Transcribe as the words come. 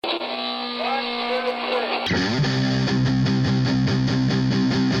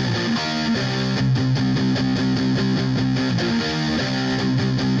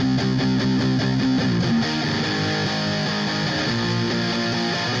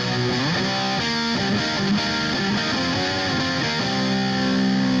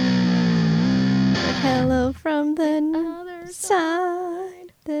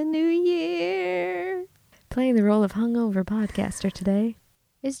Playing the role of hungover podcaster today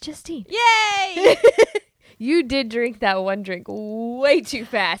is Justine. Yay! You did drink that one drink way too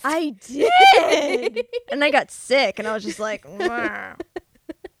fast. I did. And I got sick, and I was just like, wow.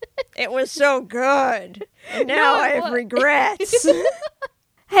 It was so good. And now I have regrets.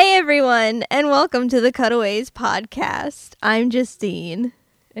 Hey, everyone, and welcome to the Cutaways podcast. I'm Justine.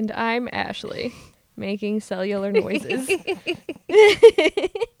 And I'm Ashley, making cellular noises.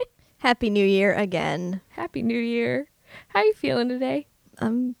 Happy New Year again. Happy New Year. How you feeling today?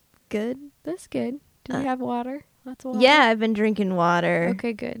 I'm good. That's good. Do you have water? Lots of water? Yeah, I've been drinking water.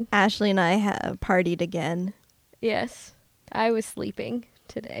 Okay, good. Ashley and I have partied again. Yes. I was sleeping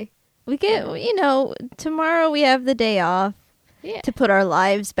today. We get, tomorrow we have the day off to put our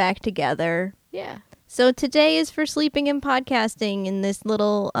lives back together. Yeah. So today is for sleeping and podcasting in this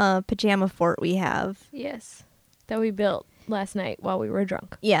little pajama fort we have. Yes. That we built last night while we were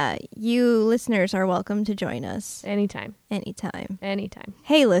drunk. Yeah, you listeners are welcome to join us. Anytime. Anytime.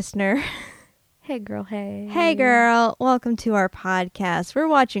 Hey, listener. Hey, girl, hey. Hey, girl. Welcome to our podcast. We're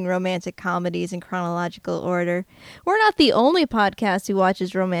watching romantic comedies in chronological order. We're not the only podcast who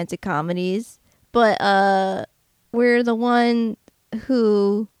watches romantic comedies, but we're the one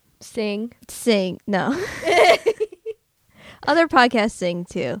who... Sing. No. Other podcasts sing,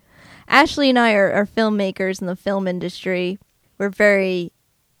 too. Ashley and I are filmmakers in the film industry. We're very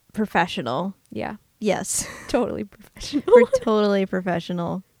professional. Yeah. Yes. Totally professional. We're totally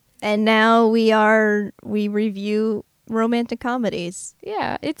professional. And now we review romantic comedies.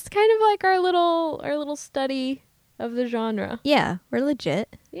 Yeah, it's kind of like our little study of the genre. Yeah, we're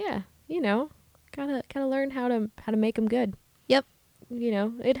legit. Yeah, gotta learn how to make them good. Yep.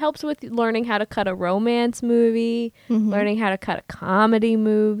 It helps with learning how to cut a romance movie, Mm-hmm. learning how to cut a comedy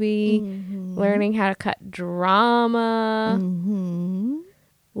movie, Mm-hmm. learning how to cut drama, Mm-hmm.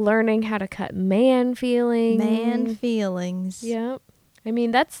 learning how to cut man feelings. Man feelings. Yep. I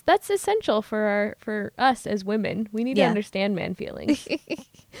mean, that's essential for us as women. We need to understand man feelings.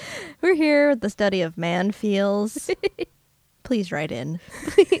 We're here with the study of man feels. Please write in.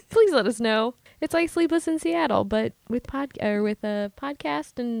 Please let us know. It's like Sleepless in Seattle, but with a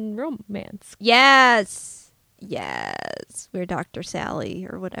podcast and romance. Yes. We're Dr. Sally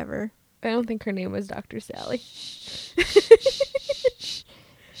or whatever. I don't think her name was Dr. Sally.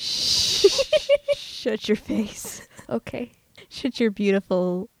 Shut your face. Okay. Shut your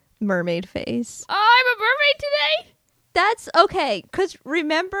beautiful mermaid face. Oh, I'm a mermaid today? That's okay, because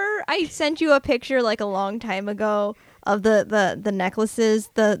remember I sent you a picture like a long time ago of the necklaces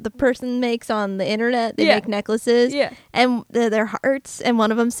the person makes on the internet. They make necklaces. Yeah. And they're hearts, and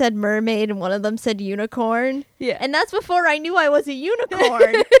one of them said mermaid and one of them said unicorn. Yeah. And that's before I knew I was a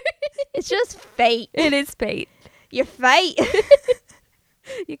unicorn. It's just fate. It is fate. Your fate.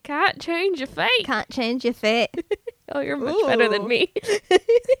 You can't change your fate. Can't change your fate. Oh, you're much better than me.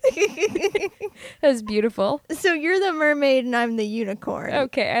 That's beautiful. So you're the mermaid and I'm the unicorn.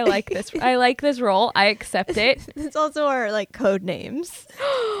 Okay, I like this. I like this role. I accept it. It's also our code names.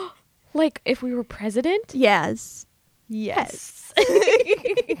 Like if we were president? Yes.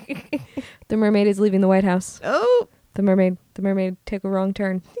 The mermaid is leaving the White House. Oh. The mermaid took a wrong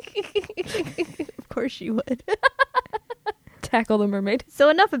turn. Of course you would. Tackle the mermaid. So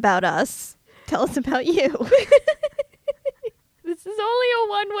enough about us. Tell us about you. This is only a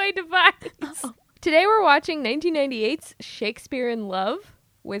one-way device. Oh. Today we're watching 1998's Shakespeare in Love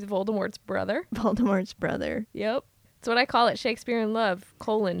with Voldemort's brother. Voldemort's brother. Yep. That's what I call it, Shakespeare in Love,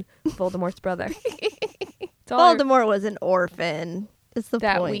 Voldemort's brother. Voldemort was an orphan. That's the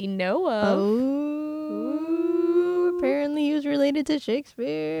that point. we know of. Oh. Apparently he was related to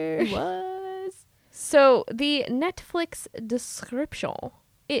Shakespeare. He was. So the Netflix description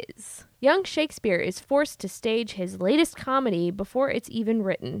is: young Shakespeare is forced to stage his latest comedy before it's even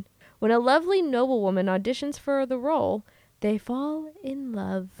written. When a lovely noblewoman auditions for the role, they fall in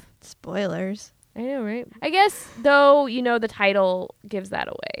love. Spoilers. I know, right? I guess, though, the title gives that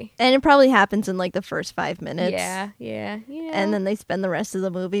away. And it probably happens in the first 5 minutes. Yeah. And then they spend the rest of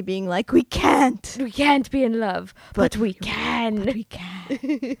the movie being like, we can't. We can't be in love, but we can. But we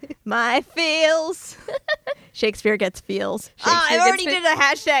can. My feels. Shakespeare gets feels. I already did a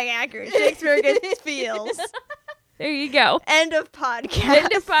hashtag accurate. Shakespeare gets feels. There you go. End of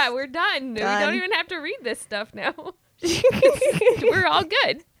podcast. We're done. We don't even have to read this stuff now. We're all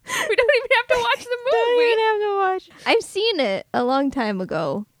good. We don't even have to watch the movie. I've seen it a long time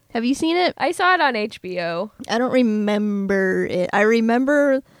ago. Have you seen it? I saw it on HBO. I don't remember it. I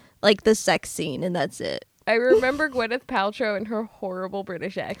remember the sex scene, and that's it. I remember Gwyneth Paltrow and her horrible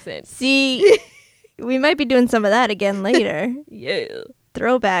British accent. See, we might be doing some of that again later. Yeah.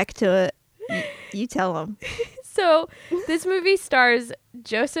 Throwback to it. You tell them. So this movie stars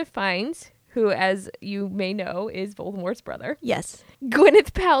Joseph Fiennes, who, as you may know, is Voldemort's brother. Yes.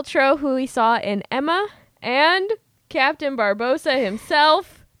 Gwyneth Paltrow, who we saw in Emma, and Captain Barbossa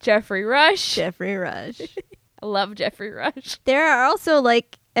himself, Jeffrey Rush. Jeffrey Rush. I love Jeffrey Rush. There are also I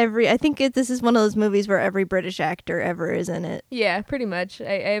think this is one of those movies where every British actor ever is in it. Yeah, pretty much.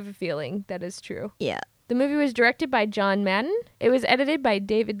 I have a feeling that is true. Yeah. The movie was directed by John Madden. It was edited by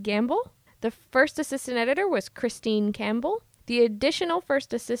David Gamble. The first assistant editor was Christine Campbell. The additional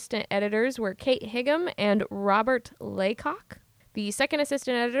first assistant editors were Kate Higham and Robert Laycock. The second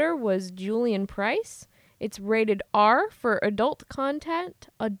assistant editor was Julian Price. It's rated R for adult content,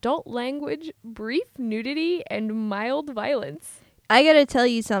 adult language, brief nudity, and mild violence. I gotta tell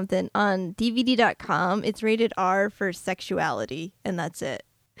you something. On DVD.com, it's rated R for sexuality, and that's it.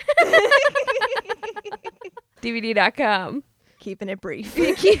 DVD.com. Keeping it brief.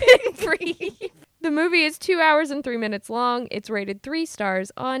 The movie is 2 hours and 3 minutes long. It's rated 3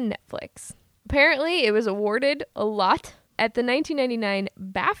 stars on Netflix. Apparently, it was awarded a lot. At the 1999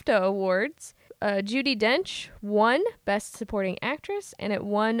 BAFTA Awards, Judi Dench won Best Supporting Actress, and it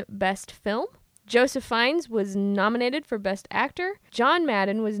won Best Film. Joseph Fiennes was nominated for Best Actor. John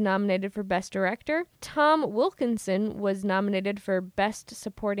Madden was nominated for Best Director. Tom Wilkinson was nominated for Best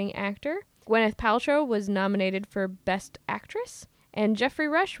Supporting Actor. Gwyneth Paltrow was nominated for Best Actress. And Jeffrey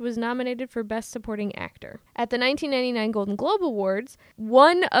Rush was nominated for Best Supporting Actor. At the 1999 Golden Globe Awards,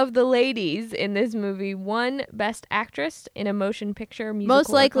 one of the ladies in this movie won Best Actress in a Motion Picture, musical, Most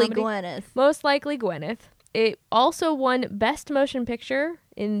likely or comedy. Gwyneth. Most likely Gwyneth. It also won Best Motion Picture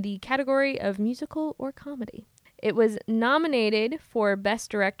in the category of musical or comedy. It was nominated for Best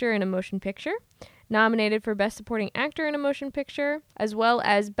Director in a Motion Picture, nominated for Best Supporting Actor in a Motion Picture, as well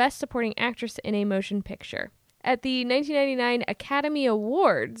as Best Supporting Actress in a Motion Picture. At the 1999 Academy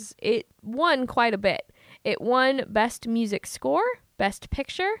Awards, it won quite a bit. It won Best Music Score, Best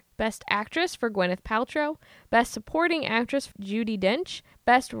Picture, Best Actress for Gwyneth Paltrow, Best Supporting Actress for Judi Dench,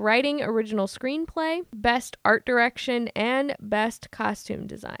 Best Writing Original Screenplay, Best Art Direction, and Best Costume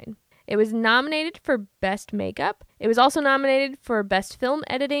Design. It was nominated for Best Makeup. It was also nominated for Best Film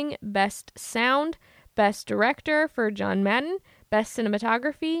Editing, Best Sound, Best Director for John Madden, Best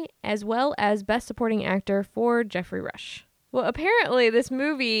Cinematography, as well as Best Supporting Actor for Jeffrey Rush. Well, apparently this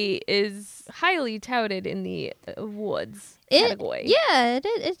movie is highly touted in the awards category. Yeah,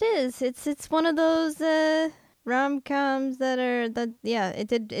 it is. It's one of those rom-coms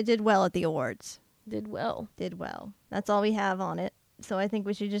it did well at the awards. Did well. That's all we have on it. So I think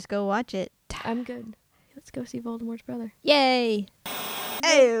we should just go watch it. I'm good. Let's go see Voldemort's brother. Yay!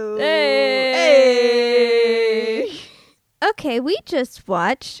 Hey! Okay, we just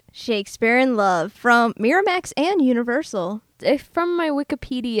watched Shakespeare in Love from Miramax and Universal. From my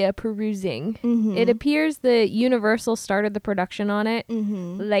Wikipedia perusing, it appears that Universal started the production on it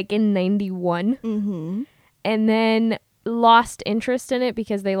like in 91 and then lost interest in it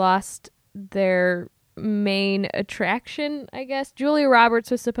because they lost their main attraction, I guess. Julia Roberts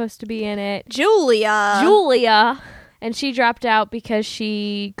was supposed to be in it. Julia! And she dropped out because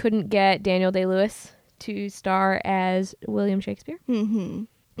she couldn't get Daniel Day-Lewis to star as William Shakespeare.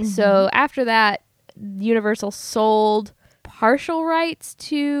 So after that, Universal sold partial rights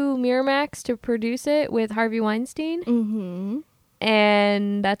to Miramax to produce it with Harvey Weinstein.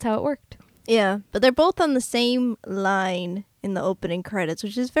 And that's how it worked. Yeah, but they're both on the same line in the opening credits,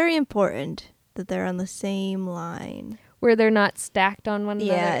 which is very important that they're on the same line. Where they're not stacked on one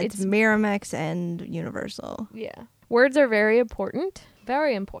another. Yeah, it's Miramax and Universal. Yeah. Words are very important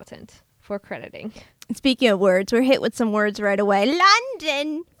for crediting. Speaking of words, we're hit with some words right away.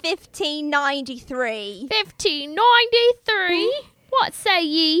 London, 1593. 1593? What say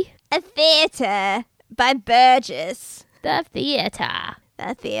ye? A theatre by Burgess. The theatre.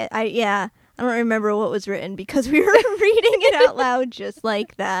 I don't remember what was written because we were reading it out loud just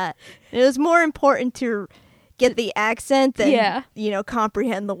like that. It was more important to get the accent than,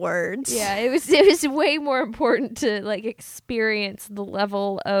 comprehend the words. Yeah, it was way more important to, experience the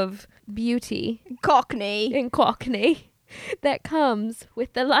level of beauty. Cockney that comes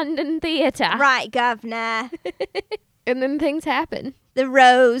with the London theatre. Right, governor. And then things happen. The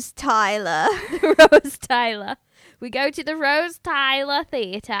Rose Tyler. We go to the Rose Tyler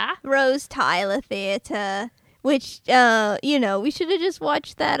Theatre. Which, we should have just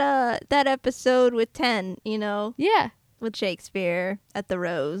watched that episode with 10, Yeah. With Shakespeare at the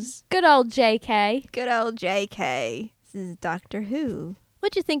Rose. Good old JK. This is Doctor Who.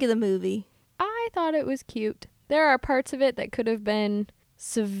 What'd you think of the movie? I thought it was cute. There are parts of it that could have been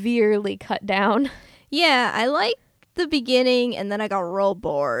severely cut down. Yeah, I liked the beginning, and then I got real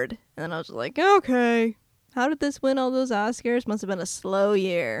bored. And then I was like, okay, how did this win all those Oscars? Must have been a slow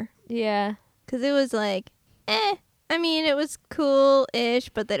year. Yeah. Because it was like, I mean, it was cool-ish,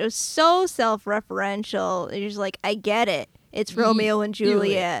 but that it was so self-referential. You're just like, I get it. It's Romeo and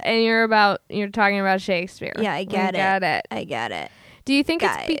Juliet. And you're talking about Shakespeare. Yeah, I get it. I get it. Do you think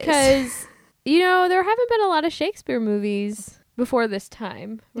it's because, there haven't been a lot of Shakespeare movies before this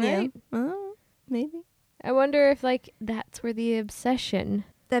time, right? Yeah. Maybe. I wonder if, that's where the obsession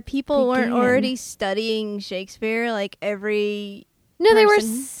that people weren't already studying Shakespeare, like every... No, they were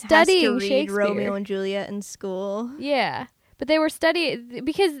studying has to read Shakespeare. Romeo and Juliet in school. Yeah, but they were studying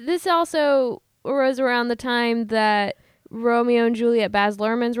because this also was around the time that Romeo and Juliet, Baz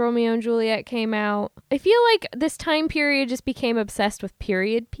Luhrmann's Romeo and Juliet came out. I feel like this time period just became obsessed with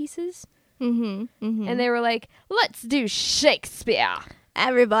period pieces. And they were like, let's do Shakespeare.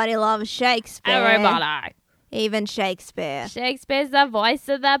 Everybody loves Shakespeare. Everybody. Even Shakespeare. Shakespeare's the voice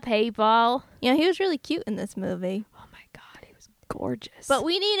of the people. He was really cute in this movie. Gorgeous. But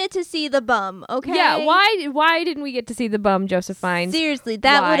we needed to see the bum, okay? Yeah, why didn't we get to see the bum, Joseph Fiennes? Seriously,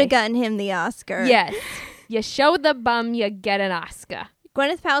 that would have gotten him the Oscar. Yes. You show the bum, you get an Oscar.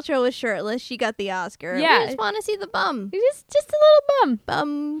 Gwyneth Paltrow was shirtless, she got the Oscar. Yeah. We just want to see the bum. Just a little bum.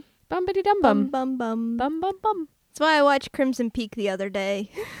 Bum. Bumpity-dum-bum. Bum, bum, bum. Bum, bum, bum. That's why I watched Crimson Peak the other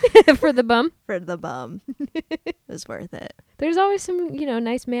day. For the bum? For the bum. It was worth it. There's always some,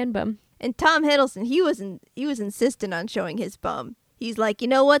 nice man bum. And Tom Hiddleston, he was insistent on showing his bum. He's like, you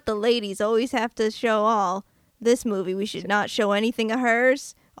know what? The ladies always have to show all. This movie, we should not show anything of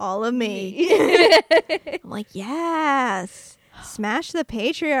hers. All of me. I'm like, yes. Smash the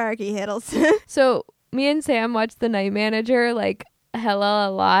patriarchy, Hiddleston. So me and Sam watched The Night Manager hella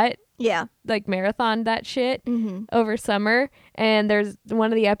a lot. Yeah. Marathon that shit over summer. And there's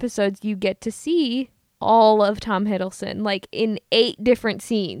one of the episodes you get to see all of Tom Hiddleston, in 8 different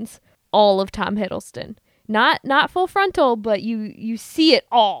scenes. All of Tom Hiddleston. Not full frontal, but you see it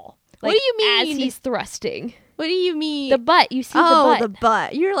all. What do you mean? As he's thrusting. What do you mean? The butt. You see the butt. Oh, the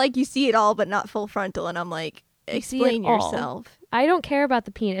butt. You're like, you see it all, but not full frontal. And I'm like, explain yourself. I don't care about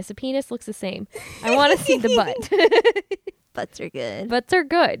the penis. The penis looks the same. I want to see the butt. Butts are good. Butts are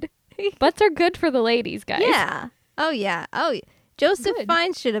good. Butts are good for the ladies, guys. Yeah. Oh, yeah. Joseph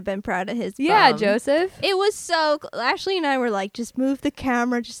Fiennes should have been proud of his bum. Yeah, Joseph. It was so... Ashley and I were like, just move the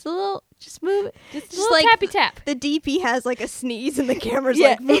camera just a little... Just move it. Just a little tappy tap. The DP has a sneeze and the camera's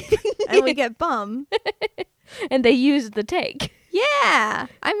moving. And we get bum. And they used the take. Yeah.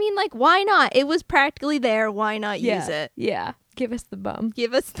 I mean, why not? It was practically there. Why not use it? Yeah. Give us the bum.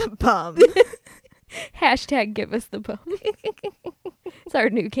 Give us the bum. Hashtag give us the bum. It's our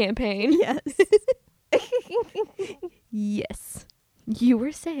new campaign. Yes. Yes. You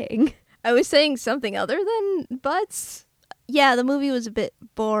were saying. I was saying something other than butts. Yeah, the movie was a bit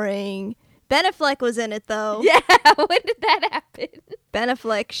boring. Ben Affleck was in it, though. Yeah, when did that happen? Ben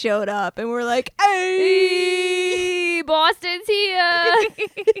Affleck showed up, and we're like, hey, Boston's here.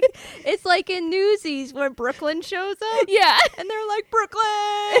 It's like in Newsies when Brooklyn shows up. Yeah. And they're like,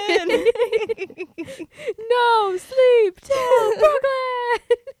 Brooklyn! No, sleep till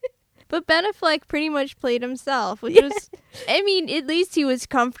Brooklyn! But Ben Affleck pretty much played himself, which was, I mean, at least he was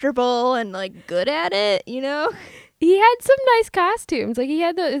comfortable and, good at it, He had some nice costumes. He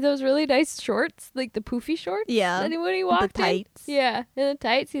had those really nice shorts, the poofy shorts. Yeah. And when he walked the tights. Yeah, in the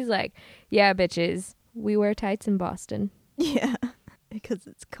tights, he's like, yeah, bitches, we wear tights in Boston. Yeah, because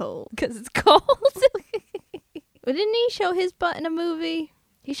it's cold. Because it's cold. But didn't he show his butt in a movie?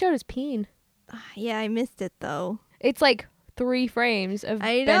 He showed his peen. Yeah, I missed it, though. It's 3 frames of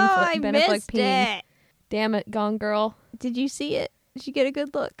I know, Ben Affleck missed peen. it. Damn it, Gone Girl. Did you see it? Did you get a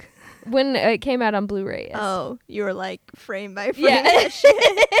good look? When it came out on Blu-ray, yes. Oh, you were frame by frame. Yeah. That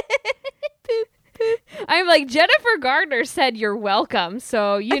shit. Poop, poop. I'm like, Jennifer Gardner said you're welcome,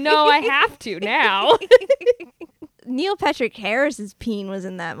 so I have to now. Neil Patrick Harris's peen was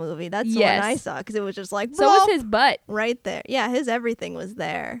in that movie. That's the one I saw, because it was just so was his butt. Right there. Yeah, his everything was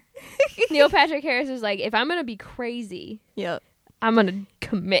there. Neil Patrick Harris was like, if I'm going to be crazy, yep, I'm going to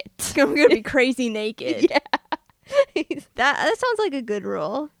commit. I'm going to be crazy naked. Yeah. That sounds like a good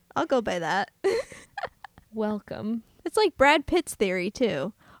rule. I'll go by that. Welcome. It's like Brad Pitt's theory,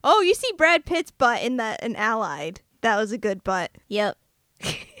 too. Oh, you see Brad Pitt's butt in Allied. That was a good butt. Yep.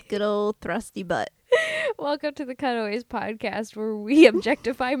 Good old thrusty butt. Welcome to the Cutaways podcast, where we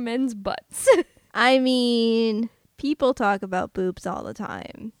objectify men's butts. I mean, people talk about boobs all the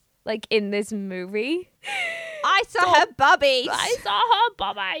time. In this movie. I saw her bubbies. I saw her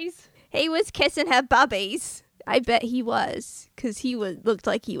bubbies. He was kissing her bubbies. I bet he was, because he looked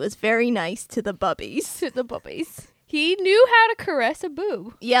like he was very nice to the bubbies. To the bubbies. He knew how to caress a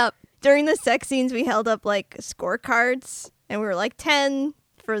boob. Yep. During the sex scenes, we held up like scorecards, and we were like 10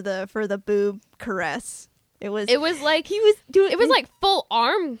 for the boob caress. It was like he was doing. It was like full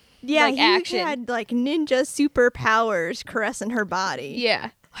arm. Yeah, like, he action. had like ninja superpowers caressing her body. Yeah.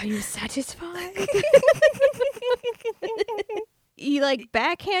 Are you satisfied? He like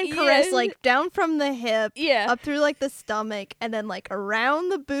backhand caressed like down from the hip, up through like the stomach, and then like around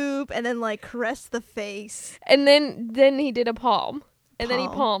the boob, and then like caressed the face. And then he did a palm. And then he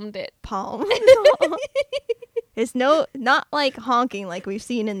palmed it. Palm. It's not like honking like we've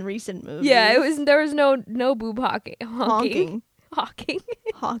seen in recent movies. Yeah, there was no boob honking. Honking.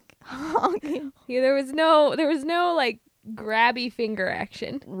 Yeah, there was no like grabby finger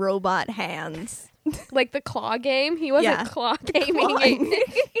action. Robot hands. Like the claw game. He wasn't claw gaming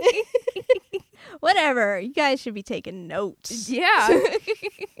it. Whatever. You guys should be taking notes. Yeah.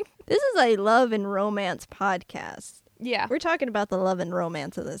 This is a love and romance podcast. Yeah. We're talking about the love and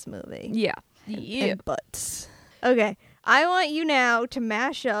romance of this movie. Yeah. And butts. Okay. I want you now to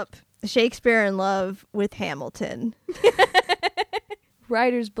mash up Shakespeare in Love with Hamilton.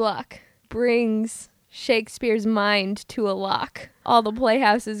 Writer's block brings Shakespeare's mind to a lock. All the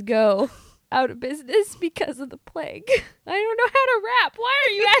playhouses go out of business because of the plague. I don't know how to rap. Why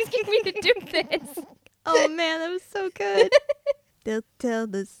are you asking me to do this? Oh man, that was so good. They'll tell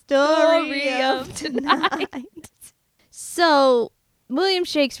the story of tonight. So, William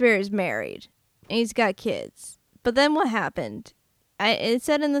Shakespeare is married, and he's got kids. But then what happened? It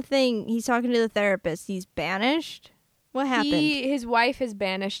said in the thing, he's talking to the therapist, he's banished? What happened? His wife has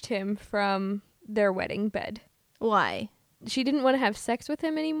banished him from their wedding bed. Why? She didn't want to have sex with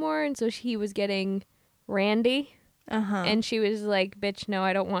him anymore, and so he was getting randy. And she was like, bitch, no,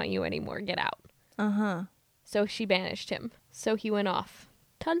 I don't want you anymore. Get out. So she banished him. So he went off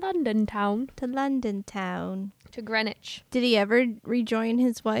to London town. To Greenwich. Did he ever rejoin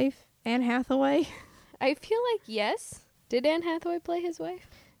his wife, Anne Hathaway? I feel like yes. Did Anne Hathaway play his wife?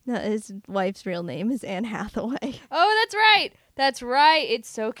 No, his wife's real name is Anne Hathaway. Oh, that's right. That's right. It's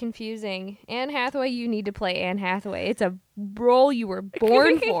so confusing. Anne Hathaway, you need to play Anne Hathaway. It's a role you were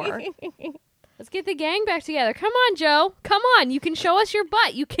born for. Let's get the gang back together. Come on, Joe. Come on. You can show us your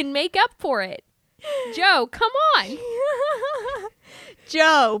butt. You can make up for it. Joe, come on.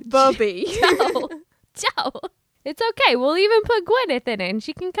 Joe, Bubby. Joe. It's okay. We'll even put Gwyneth in it, and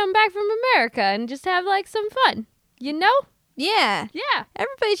she can come back from America and just have, like, some fun. You know? Yeah. Yeah.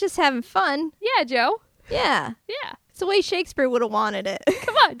 Everybody's just having fun. Yeah, Joe. Yeah. Yeah. It's the way Shakespeare would have wanted it.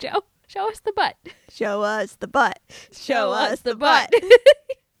 Come on, Joe. Show us the butt. Show us the butt. Show us the butt.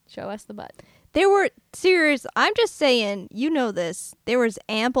 Show us the butt. There were serious, I'm just saying, you know this, there was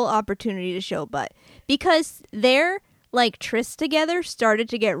ample opportunity to show butt. Because their, like, tryst together started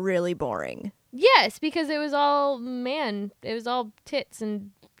to get really boring. Yes, because it was all it was all tits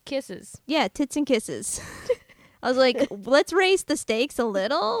and kisses. Yeah, tits and kisses. I was like, let's raise the stakes a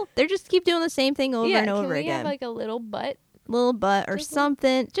little. They just keep doing the same thing over and over again. Can we have like a little butt? Little butt or just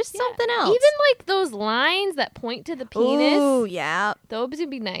something. Just something else. Even like those lines that point to the penis. Ooh, yeah. Those would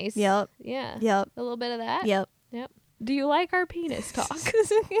be nice. Yep. Yeah. Yep. A little bit of that. Yep. Yep. Do you like our penis talk?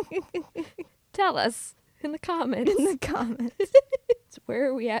 Tell us in the comments. In the comments. Where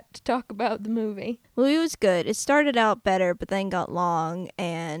are we at to talk about the movie? Well, it was good. It started out better, but then got long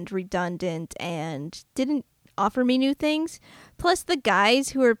and redundant and didn't offer me new things. Plus, the guys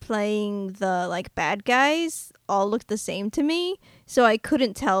who were playing the, like, bad guys all looked the same to me, so I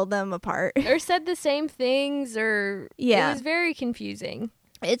couldn't tell them apart. Or said the same things, or... Yeah. It was very confusing.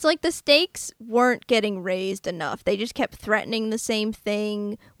 It's like the stakes weren't getting raised enough. They just kept threatening the same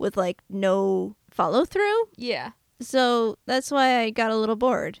thing with, like, no follow-through. Yeah. So that's why I got a little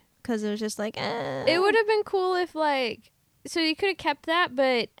bored, because it was just like, It would have been cool if, like... So you could have kept that,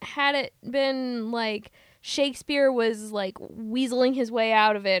 but had it been, like... Shakespeare was, like, weaseling his way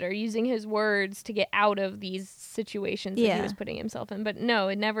out of it or using his words to get out of these situations that he was putting himself in. But no,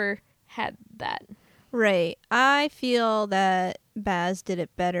 it never had that. Right. I feel that Baz did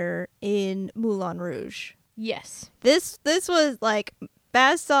it better in Moulin Rouge. Yes. This was, like,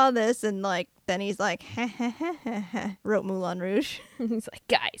 Baz saw this and, like, then he's like, wrote Moulin Rouge. He's like,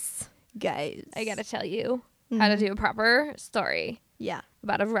 guys, I gotta tell you how to do a proper story. Yeah.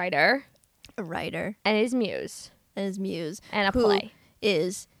 About a writer. And his muse. And a play.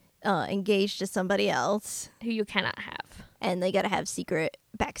 Is engaged to somebody else. Who you cannot have. And they gotta have secret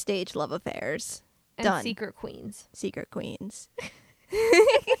backstage love affairs. And Done. Secret queens.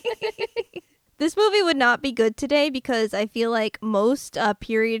 This movie would not be good today because I feel like most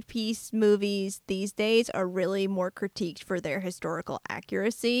period piece movies these days are really more critiqued for their historical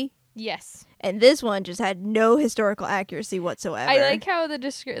accuracy Yes. And this one just had no historical accuracy whatsoever. I like how it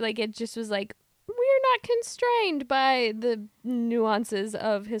just was like, we're not constrained by the nuances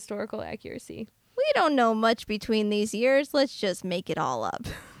of historical accuracy. We don't know much between these years. Let's just make it all up.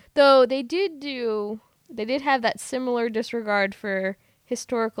 Though they did have that similar disregard for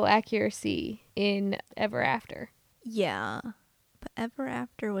historical accuracy in Ever After. Yeah. But Ever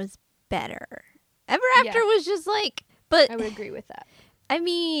After was better. Ever After was just like, but I would agree with that. I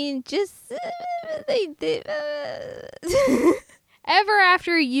mean, just Ever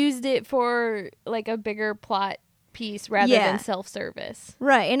After used it for like a bigger plot piece rather than self-service.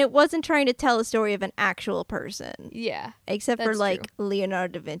 Right, and it wasn't trying to tell a story of an actual person. Yeah. Except for like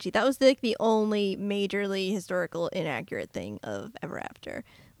Leonardo da Vinci. That was like the only majorly historical inaccurate thing of Ever After,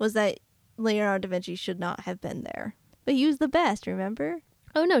 was that Leonardo da Vinci should not have been there. But he was the best, remember?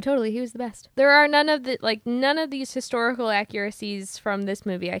 Oh no, totally. He was the best. There are none of these historical accuracies from this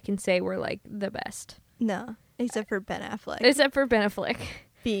movie I can say were like the best. No, except for Ben Affleck. Except for Ben Affleck.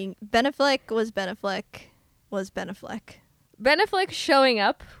 Being Ben Affleck was Ben Affleck was Ben Affleck. Ben Affleck showing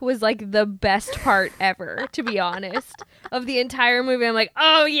up was like the best part ever, to be honest, of the entire movie. I'm like,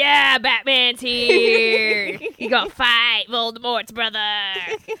 oh yeah, Batman's here. You gonna fight Voldemort's brother.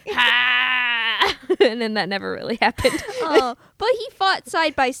 Ha! And then that never really happened. Oh, but he fought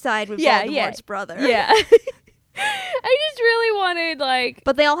side by side with Voldemort's brother. Yeah. I just really wanted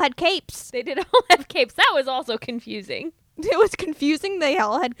But they all had capes. They did all have capes. That was also confusing. It was confusing. They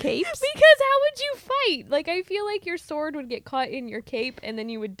all had capes. Because how would you fight? I feel like your sword would get caught in your cape and then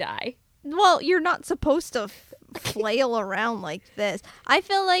you would die. Well, you're not supposed to flail around like this. I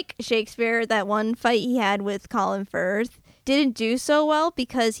feel like Shakespeare, that one fight he had with Colin Firth, didn't do so well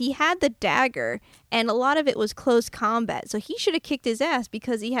because he had the dagger and a lot of it was close combat. So he should have kicked his ass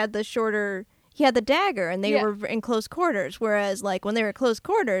because he had the dagger and they were in close quarters. Whereas when they were close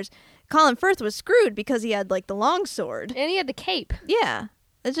quarters, Colin Firth was screwed because he had the long sword. And he had the cape. Yeah.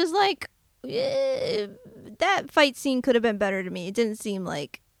 It's just that fight scene could have been better to me. It didn't seem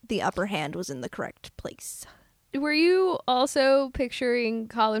like the upper hand was in the correct place. Were you also picturing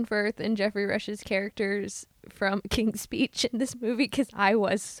Colin Firth and Jeffrey Rush's characters from King's Speech in this movie? Because I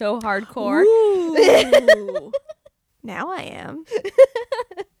was so hardcore. Ooh. Now I am.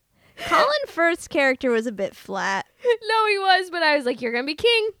 Colin Firth's character was a bit flat. No, he was, but I was like, you're going to be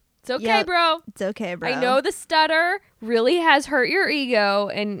king. It's okay, bro. It's okay, bro. I know the stutter really has hurt your ego,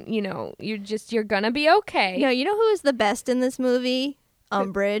 and, you're going to be okay. No, you know who is the best in this movie?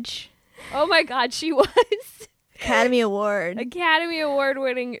 Umbridge. Oh, my God, she was. Academy Award. Academy Award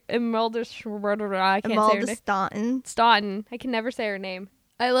winning Imelda Staunton. Staunton. I can never say her name.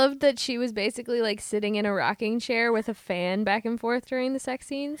 I loved that she was basically sitting in a rocking chair with a fan back and forth during the sex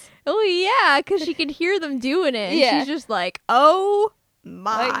scenes. Oh, yeah, because she could hear them doing it. Yeah. She's just like, oh,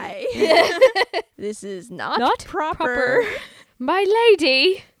 my. This is not proper. My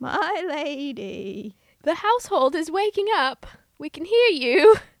lady. My lady. The household is waking up. We can hear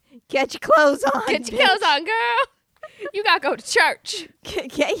you. Get your clothes on. Get your clothes on, girl. You gotta go to church.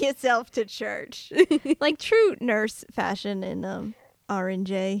 Get yourself to church. Like true nurse fashion in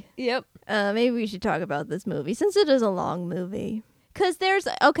R&J. Yep. Maybe we should talk about this movie since it is a long movie. Because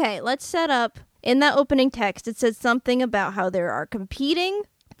let's set up. In that opening text, it says something about how there are competing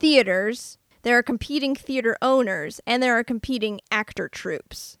theaters, there are competing theater owners, and there are competing actor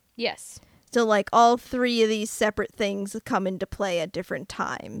troupes. Yes. So, all three of these separate things come into play at different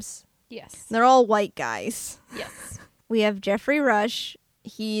times. Yes. They're all white guys. Yes. We have Jeffrey Rush.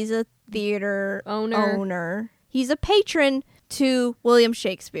 He's a theater owner. He's a patron to William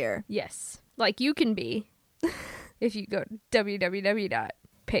Shakespeare. Yes. Like you can be if you go to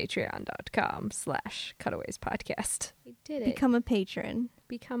www.patreon.com/cutawayspodcast. I did it. Become a patron.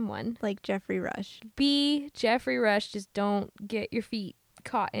 Become one. Like Jeffrey Rush. Be Jeffrey Rush. Just don't get your feet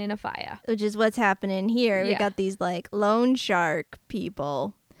caught in a fire. Which is what's happening here. We got these loan shark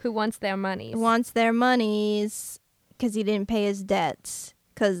people. Who wants their monies. Because he didn't pay his debts.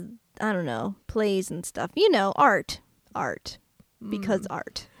 Because, I don't know, plays and stuff. Art. Because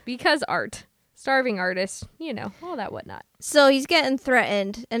art. Because art. Starving artist. All that whatnot. So he's getting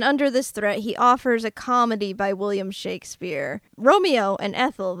threatened. And under this threat, he offers a comedy by William Shakespeare. Romeo and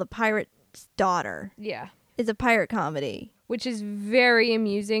Ethel, the pirate's daughter. Yeah. Is a pirate comedy. Which is very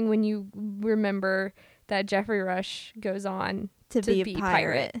amusing when you remember that Jeffrey Rush goes on to be a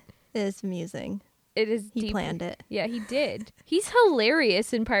pirate. It's amusing. It is. He planned it. Yeah, he did. He's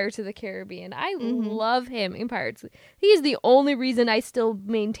hilarious in Pirates of the Caribbean. I love him in Pirates. He is the only reason I still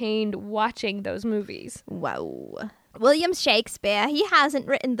maintained watching those movies. Wow. William Shakespeare, he hasn't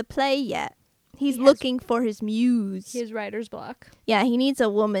written the play yet. He's looking for his muse. His writer's block. Yeah, he needs a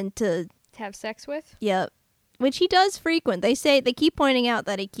woman to have sex with. Yep. Which he does frequent. They keep pointing out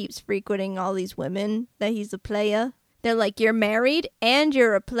that he keeps frequenting all these women, that he's a playa. They're like, you're married and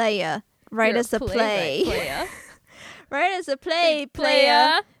you're a playa. Write us a play. Write us a play,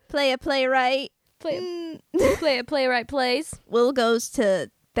 playa. Playwright. Playwright plays. Will goes to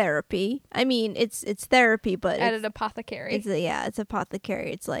therapy. I mean, it's therapy, but at an apothecary. It's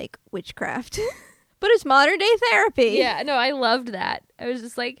apothecary. It's like witchcraft. But it's modern day therapy. Yeah, no, I loved that. I was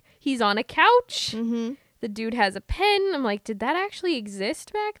just like, he's on a couch. Mm-hmm. The dude has a pen. I'm like, did that actually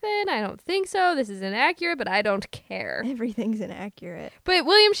exist back then? I don't think so. This is inaccurate, but I don't care. Everything's inaccurate. But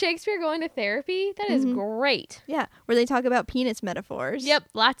William Shakespeare going to therapy? That is great. Yeah, where they talk about penis metaphors. Yep,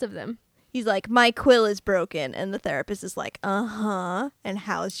 lots of them. He's like, my quill is broken. And the therapist is like, uh-huh. And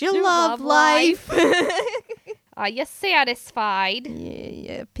how's your love life? Are you satisfied?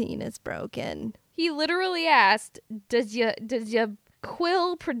 Yeah, penis broken. He literally asked, does your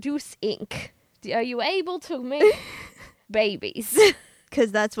quill produce ink? Are you able to make babies?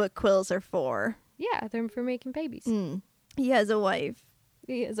 Because that's what quills are for. Yeah, they're for making babies. He has a wife.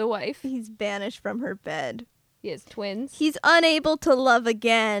 He's banished from her bed. He has twins. He's unable to love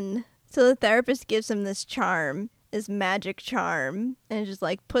again. So the therapist gives him this charm, this magic charm, and just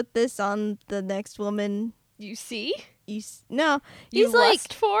like, put this on the next woman. You see? No. You He's like,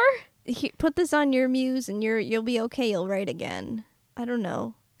 lust for? Put this on your muse and you'll be okay. You'll write again. I don't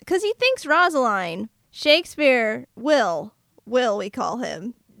know. Because he thinks Rosaline, Shakespeare, Will we call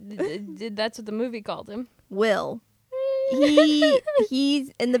him. That's what the movie called him. Will.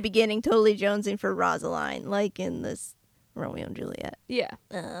 He's in the beginning totally jonesing for Rosaline, like in this Romeo and Juliet. Yeah.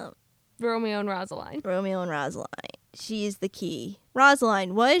 Romeo and Rosaline. She's the key.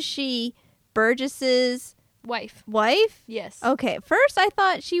 Rosaline, was she Burgess's wife? Yes. Oh. Okay. First I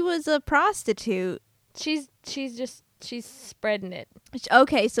thought she was a prostitute. She's spreading it.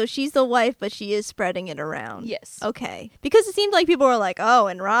 Okay, so she's the wife, but she is spreading it around. Yes. Okay. Because it seemed like people were like, oh,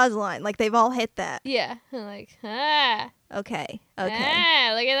 and Rosaline. Like, they've all hit that. Yeah. Like, ah. Okay.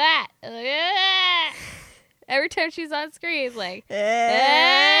 Ah, look at that. Look at that. Every time she's on screen, it's like,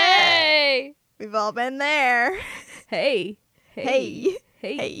 hey. We've all been there. Hey.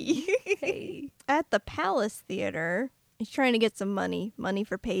 At the Palace Theater, he's trying to get some money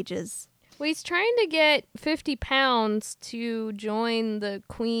for Pages. Well, he's trying to get £50 to join the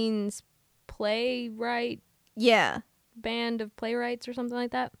Queen's playwright band of playwrights or something like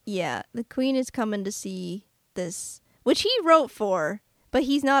that. Yeah, the Queen is coming to see this, which he wrote for, but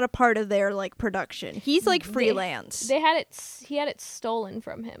he's not a part of their like production. He's like freelance. He had it stolen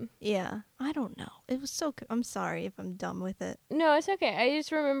from him. Yeah, I don't know. It was so. I'm sorry if I'm dumb with it. No, it's okay. I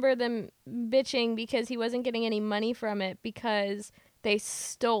just remember them bitching because he wasn't getting any money from it because they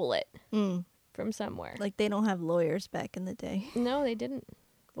stole it from somewhere. Like, they don't have lawyers back in the day. No, they didn't.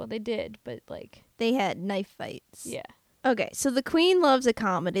 Well, they did, but, like... They had knife fights. Yeah. Okay, so the Queen loves a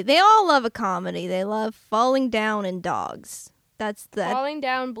comedy. They all love a comedy. They love Falling Down and Dogs. Falling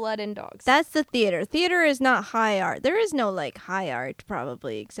Down, Blood, and Dogs. That's the theater. Theater is not high art. There is no, like, high art,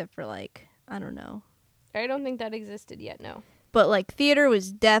 probably, except for, like, I don't know. I don't think that existed yet, no. But, like, theater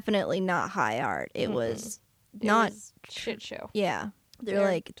was definitely not high art. It was... Not shit show. Yeah.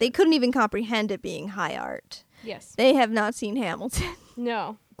 They couldn't even comprehend it being high art. Yes. They have not seen Hamilton.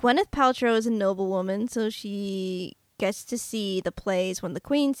 No. Gwyneth Paltrow is a noblewoman, so she gets to see the plays when the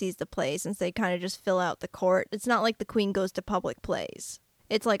Queen sees the plays, since they kind of just fill out the court. It's not like the Queen goes to public plays.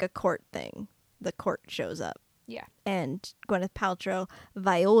 It's like a court thing. The court shows up. Yeah. And Gwyneth Paltrow,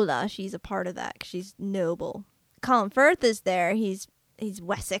 Viola, she's a part of that 'cause she's noble. Colin Firth is there. He's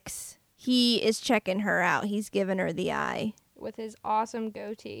Wessex. He is checking her out. He's giving her the eye. With his awesome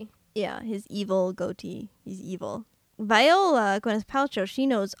goatee. Yeah, his evil goatee. He's evil. Viola, Gwyneth Paltrow, she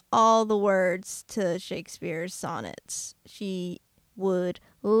knows all the words to Shakespeare's sonnets. She would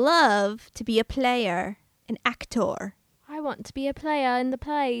love to be a player, an actor. I want to be a player in the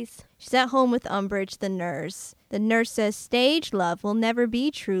plays. She's at home with Umbridge, the nurse. The nurse says stage love will never be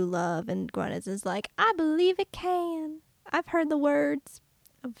true love. And Gwyneth is like, I believe it can. I've heard the words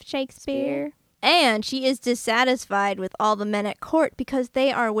of Shakespeare. And she is dissatisfied with all the men at court because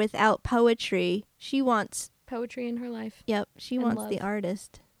they are without poetry. She wants poetry in her life. Yep, she wants love. The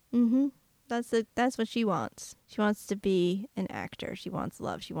artist. That's what she wants. She wants to be an actor. She wants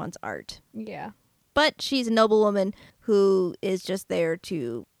love. She wants art. Yeah. But she's a noblewoman who is just there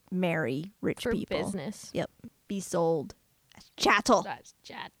to marry rich people. For business. Yep. Be sold as chattel. That's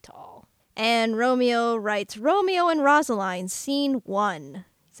chattel. And Romeo writes Romeo and Rosaline, scene 1.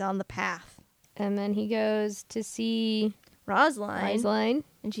 He's on the path. And then he goes to see Rosalind.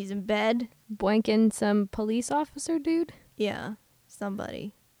 And she's in bed. Boinking some police officer dude. Yeah,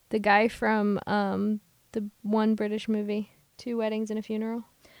 somebody. The guy from the one British movie, 2 Weddings and a Funeral.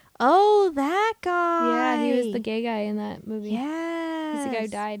 Oh, that guy. Yeah, he was the gay guy in that movie. Yeah. He's the guy who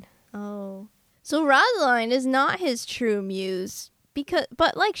died. Oh. So Rosalind is not his true muse,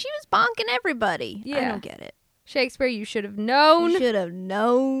 but like she was bonking everybody. Yeah. I don't get it. Shakespeare, you should have known. You should have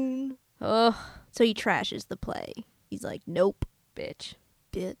known. Ugh. So he trashes the play. He's like, nope. Bitch.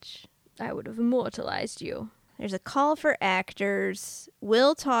 I would have immortalized you. There's a call for actors.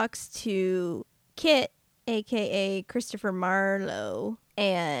 Will talks to Kit, a.k.a. Christopher Marlowe.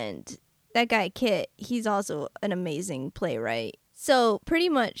 And that guy, Kit, he's also an amazing playwright. So pretty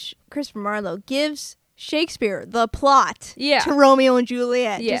much Christopher Marlowe gives Shakespeare the plot to Romeo and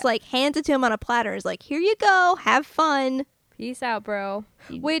Juliet. Yeah. Just like hands it to him on a platter. Is like, here you go. Have fun. Peace out, bro.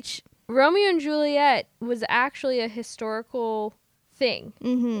 Which Romeo and Juliet was actually a historical thing.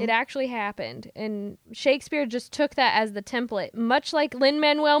 Mm-hmm. It actually happened. And Shakespeare just took that as the template, much like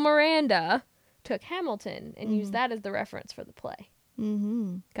Lin-Manuel Miranda took Hamilton and used that as the reference for the play.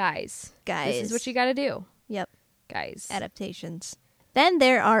 Mm-hmm. Guys. This is what you got to do. Yep. Guys. Adaptations. Then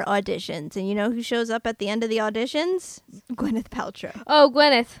there are auditions. And you know who shows up at the end of the auditions? Gwyneth Paltrow. Oh,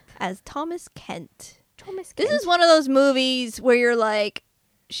 Gwyneth. As Thomas Kent. Thomas Kent. This is one of those movies where you're like,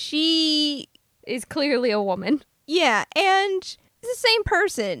 she is clearly a woman. Yeah, and it's the same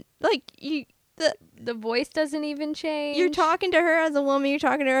person. Like, the voice doesn't even change. You're talking to her as a woman, you're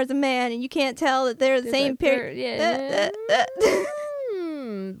talking to her as a man, and you can't tell that they're the same person. Yeah.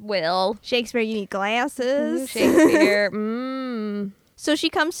 Will. Shakespeare, you need glasses. Shakespeare. So she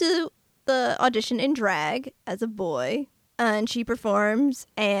comes to the audition in drag as a boy, and she performs,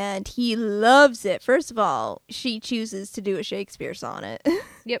 and he loves it. First of all, she chooses to do a Shakespeare sonnet.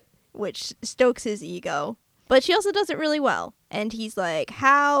 Yep. Which stokes his ego. But she also does it really well. And he's like,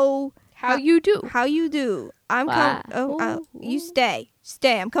 How you do? I'm coming. You stay.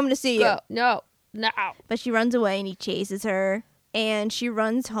 I'm coming to see you. No. But she runs away and he chases her. And she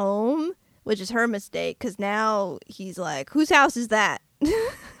runs home, which is her mistake. Because now he's like, whose house is that?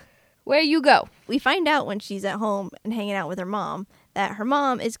 Where you go? We find out when she's at home and hanging out with her mom that her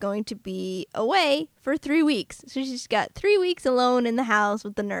mom is going to be away for 3 weeks. So she's got 3 weeks alone in the house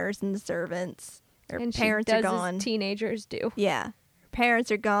with the nurse and the servants. Her parents are gone. As teenagers do. Yeah. Her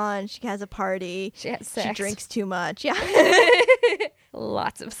parents are gone. She has a party. She has sex. She drinks too much. Yeah.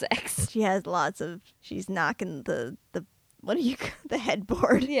 Lots of sex. She's knocking the the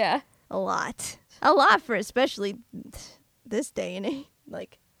headboard. Yeah. A lot for especially this day and age.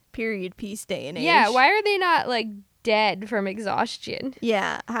 Like, period piece day and age. Yeah, why are they not, like, dead from exhaustion?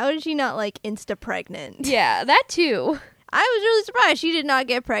 Yeah, how is she not, like, insta-pregnant? Yeah, that too. I was really surprised she did not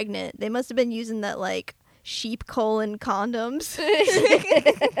get pregnant. They must have been using that, like, sheep colon condoms.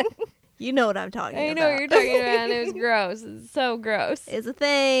 You know what I'm talking about. I know what you're talking about. It was gross. It's so gross. It's a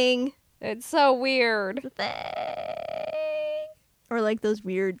thing. It's so weird. It's a thing. Or, like, those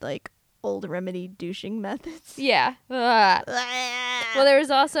weird, like, old remedy douching methods. Yeah. Well, there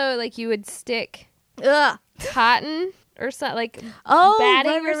was also, like, you would stick cotton or something, like,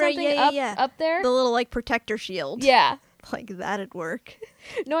 batting or something up there. The little, like, protector shield. Yeah. Like, that'd work.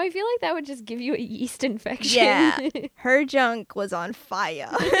 No, I feel like that would just give you a yeast infection. Yeah. Her junk was on fire.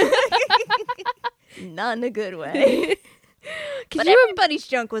 Not in a good way. But everybody's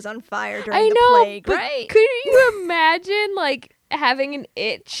junk was on fire during the plague, right? Could you imagine, like, having an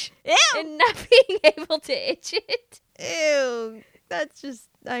itch and not being able to itch it? Ew. That's just,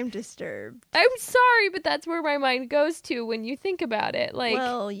 I'm disturbed. I'm sorry, but that's where my mind goes to when you think about it. Like,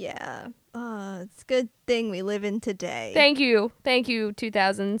 well, yeah. It's a good thing we live in today. Thank you,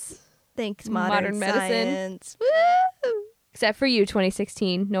 2000s. Thanks, modern medicine. Woo! Except for you,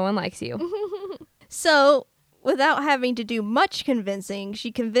 2016. No one likes you. So, without having to do much convincing,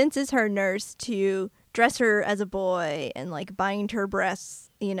 she convinces her nurse to dress her as a boy and, like, bind her breasts,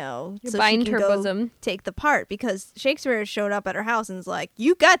 you know, so bind she can her go bosom. Take the part, because Shakespeare showed up at her house and is like,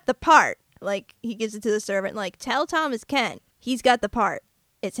 you got the part. Like, he gives it to the servant, like, tell Thomas Kent he's got the part.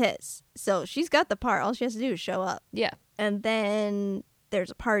 It's his. So she's got the part. All she has to do is show up. Yeah. And then there's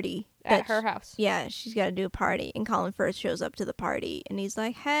a party. At her house. Yeah, she's got to do a party. And Colin Firth shows up to the party. And he's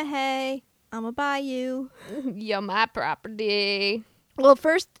like, hey, I'm going to buy you. You're my property. Well,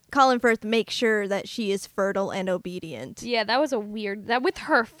 first, Colin Firth makes sure that she is fertile and obedient. Yeah, that was that with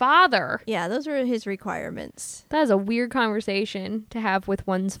her father. Yeah, those were his requirements. That was a weird conversation to have with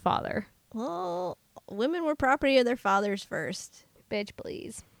one's father. Well, women were property of their fathers first. Bitch,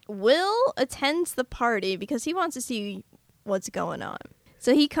 please. Will attends the party because he wants to see what's going on.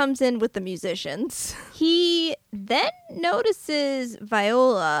 So he comes in with the musicians. He then notices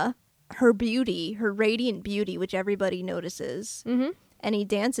Viola, her beauty, her radiant beauty, which everybody notices. Mm-hmm. And he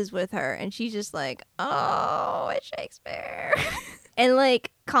dances with her, and she's just like, oh, it's Shakespeare. And,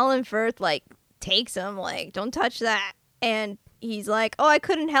 like, Colin Firth, like, takes him, like, don't touch that. And he's like, oh, I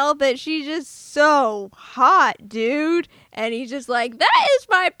couldn't help it. She's just so hot, dude. And he's just like, that is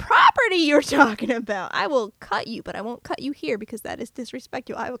my property you're talking about. I will cut you, but I won't cut you here because that is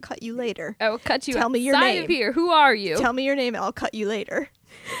disrespectful. I will cut you later. I will cut you Tell me your outside name. of here. Who are you? Tell me your name and I'll cut you later.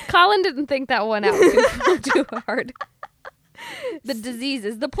 Colin didn't think that one out too hard. The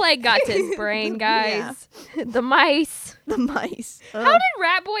diseases. The plague got to his brain, guys. Yeah. The mice. The mice. How did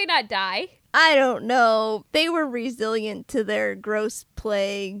Rat Boy not die? I don't know. They were resilient to their gross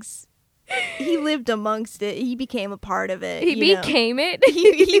plagues. He lived amongst it. He became a part of it. He became it?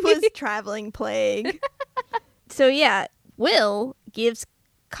 He was traveling plague. So yeah, Will gives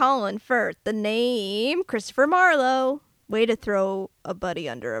Colin Firth the name Christopher Marlowe. Way to throw a buddy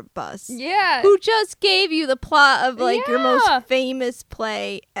under a bus. Yeah. Who just gave you the plot of, like, your most famous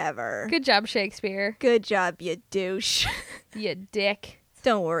play ever. Good job, Shakespeare. Good job, you douche. You dick.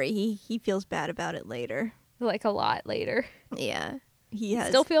 Don't worry, he feels bad about it later. Like, a lot later. Yeah. He has.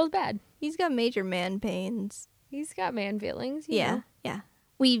 Still feels bad. He's got major man pains. He's got man feelings. Yeah, know. yeah.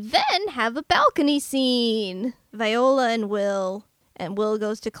 We then have a balcony scene. Viola and Will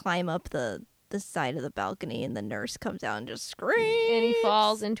goes to climb up the side of the balcony, and the nurse comes out and just screams. And he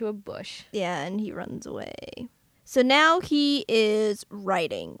falls into a bush. Yeah, and he runs away. So now he is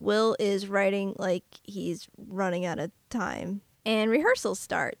writing. Will is writing like he's running out of time. And rehearsal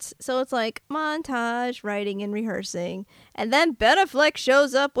starts. So it's like montage, writing and rehearsing. And then Ben Affleck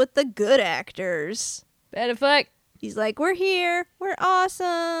shows up with the good actors. Ben Affleck. He's like, we're here. We're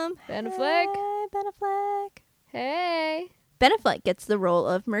awesome. Ben Affleck. Hey, Ben Affleck. Hey. Ben Affleck gets the role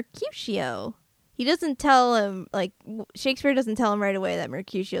of Mercutio. He doesn't tell him, like, Shakespeare doesn't tell him right away that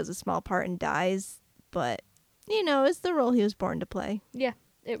Mercutio's a small part and dies. But, you know, it's the role he was born to play. Yeah,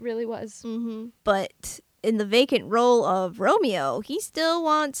 it really was. Mm-hmm. But in the vacant role of Romeo, he still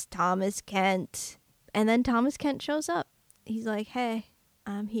wants Thomas Kent. And then Thomas Kent shows up. He's like, hey,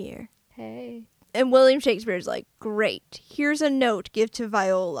 I'm here. Hey. And William Shakespeare's like, great. Here's a note, give to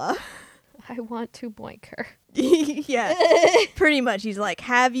Viola. I want to boink her. Yeah, pretty much. He's like,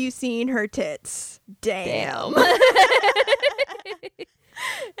 have you seen her tits? Damn. And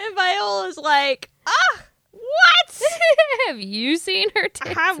Viola's like, what? Have you seen her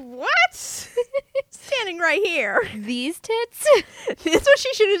tits? What? Standing right here. These tits? That's what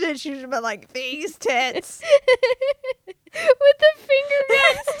she should have did. She should have been like, these tits. With the finger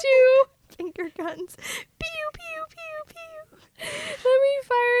guns, too. Finger guns. Pew, pew, pew, pew. Let me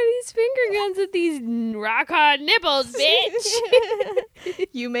fire these finger guns at these rock-hard nipples, bitch.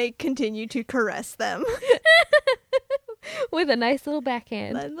 You may continue to caress them. With a nice little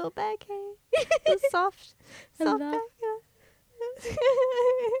backhand. A little backhand. A soft backhand.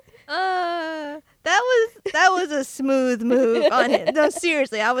 That was a smooth move on it. No,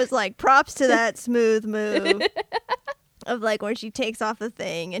 seriously, I was like, props to that smooth move. Of like when she takes off the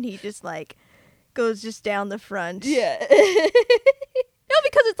thing and he just like goes just down the front. Yeah. No,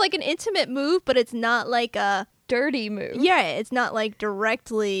 because it's like an intimate move, but it's not like a dirty move. Yeah, it's not like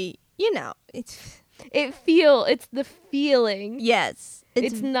directly, you know, it's the feeling. Yes.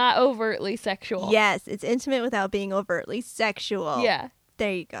 It's not overtly sexual. Yes, it's intimate without being overtly sexual. Yeah.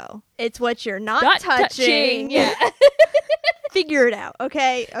 There you go. It's what you're not touching. Yeah. Figure it out,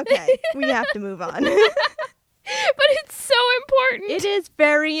 okay? Okay. We have to move on. But it's so important. It is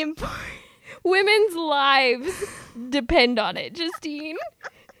very important. Women's lives depend on it, Justine.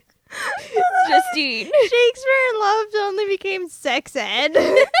 Justine. Shakespeare in Love only became sex ed.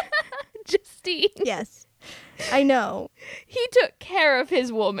 Justine. Yes. I know. He took care of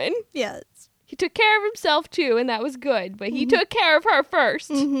his woman. Yes. He took care of himself too, and that was good. But he took care of her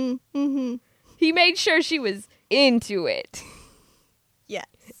first. Mm-hmm. Mm-hmm. He made sure she was into it. Yes.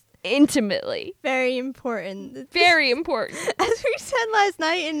 Intimately. Very important. Very important. As we said last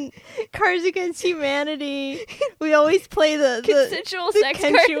night in Cards Against Humanity, we always play the consensual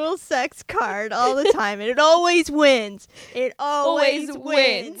sex card all the time, and it always wins. It always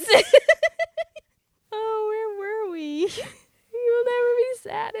wins. Oh, where were we? You'll never be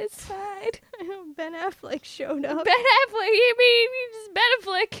satisfied. Ben Affleck showed up. Ben Affleck, you mean just Ben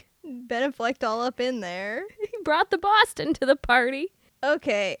Affleck? Ben Affleck all up in there. He brought the Boston to the party.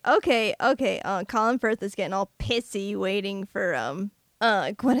 Okay. Colin Firth is getting all pissy waiting for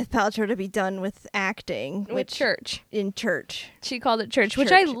Gwyneth Paltrow to be done with acting. In church. She called it church,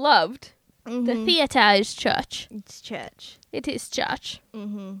 which I loved. Mm-hmm. The theater is church. It's church. It is Josh.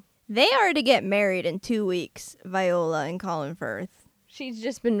 Mm-hmm. They are to get married in 2 weeks, Viola and Colin Firth. She's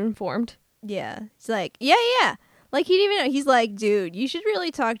just been informed. Yeah. It's like, yeah. Like, he didn't even know. He's like, dude, you should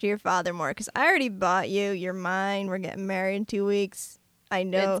really talk to your father more, because I already bought you. You're mine. We're getting married in 2 weeks. I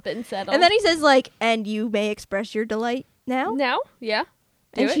know. It's been settled. And then he says, like, and you may express your delight now? Now? Yeah.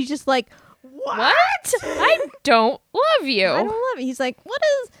 And she's just like, what? I don't love you. I don't love it. He's like,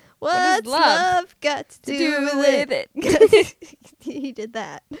 what's love got to do with it? He did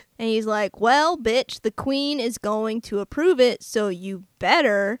that. And he's like, well, bitch, the queen is going to approve it, so you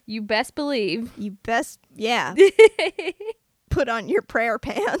better. You best believe. Yeah. Put on your prayer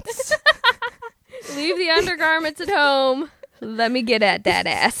pants. Leave the undergarments at home. Let me get at that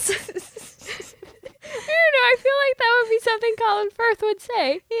ass. I don't know. I feel like that would be something Colin Firth would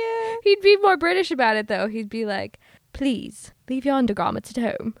say. Yeah. He'd be more British about it, though. He'd be like, please, leave your undergarments at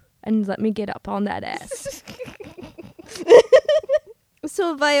home and let me get up on that ass.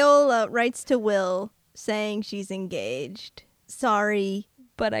 So Viola writes to Will saying she's engaged. Sorry,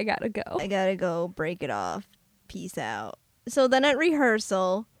 but I gotta go. I gotta go. Break it off. Peace out. So then at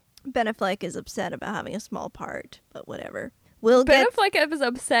rehearsal, Ben Affleck is upset about having a small part, but whatever. Ben Affleck was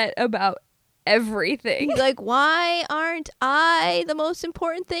upset about everything. He's like, why aren't I the most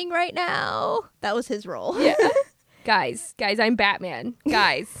important thing right now? That was his role. Yeah. Guys, I'm Batman.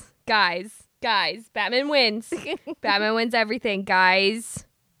 Guys. Batman wins. Batman wins everything. Guys.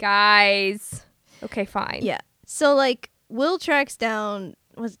 Okay, fine. Yeah. So, like, Will tracks down,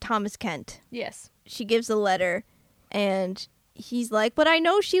 was it Thomas Kent? Yes. She gives a letter, and he's like, but I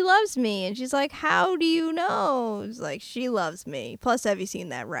know she loves me. And she's like, how do you know? He's like, she loves me. Plus, have you seen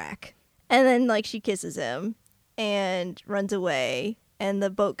that rack? And then, like, she kisses him and runs away. And the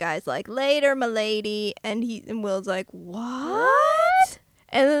boat guy's like, later, m'lady. And Will's like, what?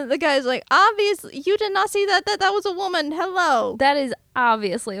 And then the guy's like, obviously, you did not see that was a woman. Hello. That is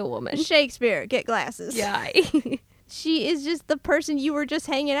obviously a woman. Shakespeare, get glasses. Yeah. She is just the person you were just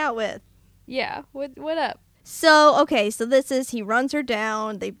hanging out with. Yeah. What up? So, okay, so he runs her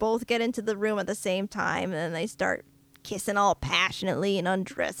down. They both get into the room at the same time, and then they start kissing all passionately and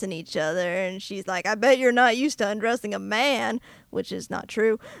undressing each other. And she's like, I bet you're not used to undressing a man, which is not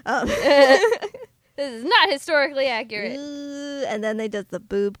true. This is not historically accurate. And then they did the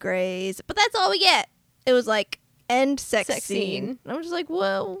boob graze. But that's all we get. It was like, end sex scene. And I'm just like,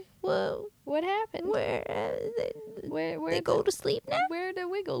 whoa. What happened? Where they go to sleep now? Where did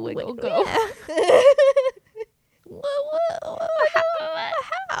Wiggle go? Yeah. Whoa.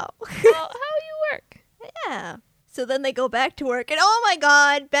 How you work? Yeah. So then they go back to work, and oh my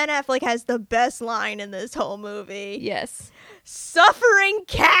god, Ben Affleck has the best line in this whole movie. Yes. Suffering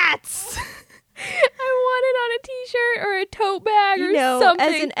cats! I want it on a t-shirt or a tote bag or something.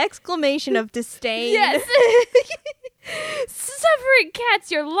 As an exclamation of disdain. Yes. Suffering cats,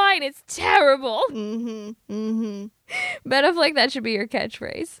 your line is terrible. Mm-hmm. Ben Affleck, that should be your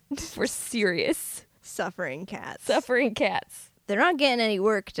catchphrase. We're serious. Suffering cats. Suffering cats. They're not getting any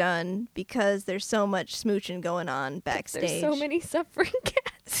work done because there's so much smooching going on backstage. There's so many suffering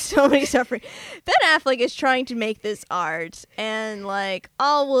cats. So many suffering. Ben Affleck is trying to make this art, and like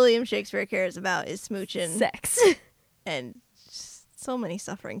all William Shakespeare cares about is smooching, sex, and so many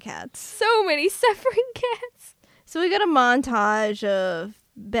suffering cats. So many suffering cats. So we got a montage of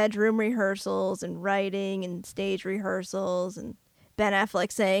bedroom rehearsals and writing and stage rehearsals, and Ben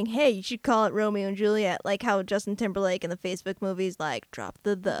Affleck saying, hey, you should call it Romeo and Juliet, like how Justin Timberlake in the Facebook movies, like, drop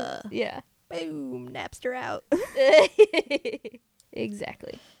the. Yeah. Boom, Napster out.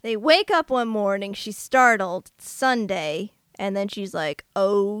 Exactly. They wake up one morning, she's startled, it's Sunday, and then she's like,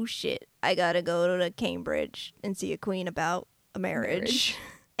 oh shit, I gotta go to Cambridge and see a queen about a marriage.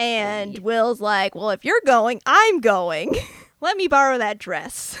 And Will's like, well, if you're going, I'm going. Let me borrow that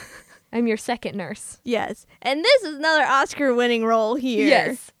dress. I'm your second nurse. Yes. And this is another Oscar-winning role here.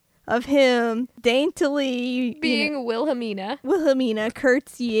 Yes. Of him daintily... being Wilhelmina,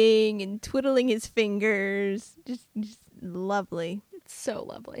 curtsying and twiddling his fingers. Just lovely. It's so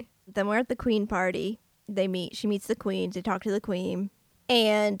lovely. Then we're at the queen party. They meet. She meets the queen. They talk to the queen.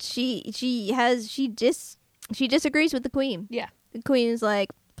 And she disagrees with the queen. Yeah. The queen is like,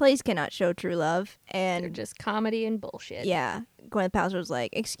 plays cannot show true love. And they're just comedy and bullshit. Yeah. Gwyneth Paltrow's like,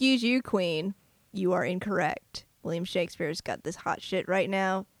 excuse you, queen. You are incorrect. William Shakespeare's got this hot shit right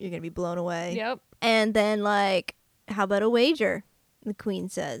now. You're going to be blown away. Yep. And then, like, how about a wager? The queen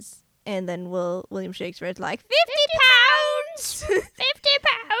says. And then William Shakespeare's like, 50 pounds! 50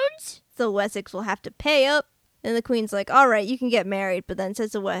 pounds! So Wessex will have to pay up. And the queen's like, all right, you can get married. But then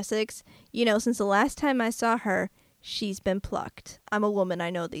says to Wessex, since the last time I saw her, she's been plucked. I'm a woman. I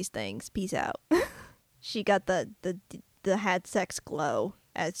know these things. Peace out. She got the the had sex glow,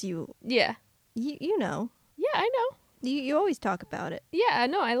 as you Yeah. you know. Yeah, I know. You always talk about it. Yeah,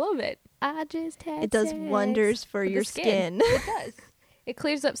 no, I love it. I just had It does sex wonders for your the skin. It does. It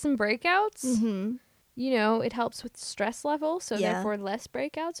clears up some breakouts. Mm-hmm. You know, it helps with stress level, so Yeah. therefore less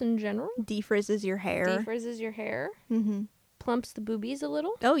breakouts in general. Defrizzes your hair. Defrizzes your hair. Mm-hmm. Plumps the boobies a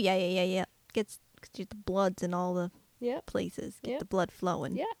little. Oh, yeah. Gets the bloods in all the Yep. places. Get Yep. the blood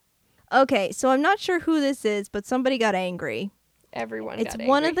flowing. Yeah. Okay, so I'm not sure who this is, but somebody got angry. Everyone It's got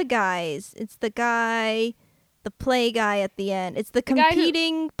one angry. of the guys. It's the guy, the play guy at the end. It's the The guy who-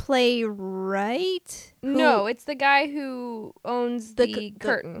 competing playwright? No, it's the guy who owns The the, c- the-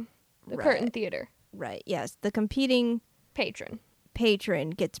 curtain. The Right. curtain theater. Right, yes. The competing Patron.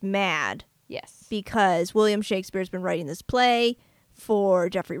 patron gets mad Yes. because William Shakespeare's been writing this play for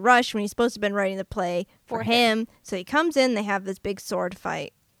Geoffrey Rush when he's supposed to have been writing the play for For him. So he comes in, they have this big sword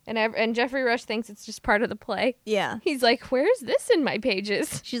fight. And Geoffrey Rush thinks it's just part of the play. Yeah. He's like, where's this in my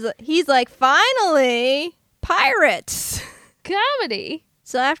pages? He's like, finally, pirates. Comedy.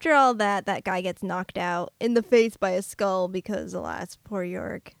 So after all that guy gets knocked out in the face by a skull because, alas, poor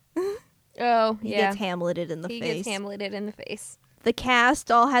York. Oh, He yeah. gets Hamleted in the He face. gets Hamleted in the face. The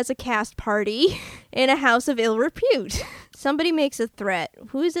cast all has a cast party in a house of ill repute. Somebody makes a threat.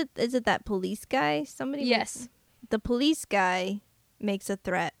 Who is it? Is it that police guy? Yes. The police guy makes a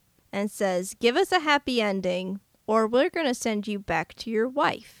threat and says, give us a happy ending or we're going to send you back to your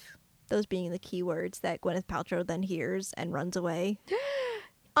wife. Those being the key words that Gwyneth Paltrow then hears and runs away.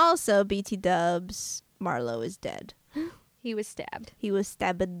 Also, BT Dubs, Marlowe is dead. He was stabbed. He was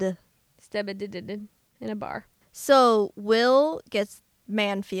stabbed. Stabbed in a bar. So Will gets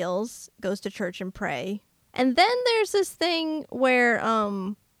man feels, goes to church and pray. And then there's this thing where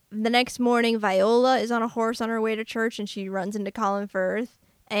the next morning Viola is on a horse on her way to church and she runs into Colin Firth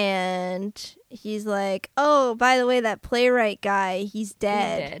and he's like, oh, by the way, that playwright guy, he's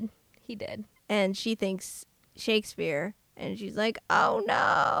dead. He did. And she thinks Shakespeare and she's like, oh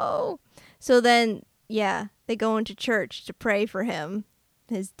no. So then, yeah, they go into church to pray for him,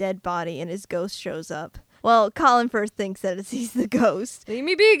 his dead body, and his ghost shows up. Well, Colin Firth thinks that he's the ghost, Let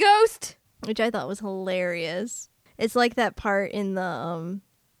me be a ghost. which I thought was hilarious. It's like that part in the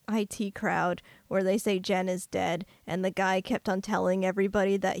IT Crowd where they say Jen is dead, and the guy kept on telling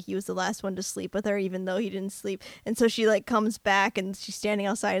everybody that he was the last one to sleep with her, even though he didn't sleep. And so she like comes back, and she's standing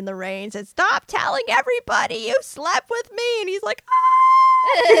outside in the rain, and says, "Stop telling everybody you slept with me!" And he's like,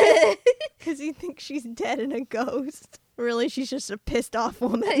 "Ah!" Because he thinks she's dead and a ghost. Really, she's just a pissed off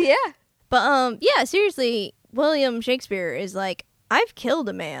woman. Yeah. But yeah, seriously, William Shakespeare is like, I've killed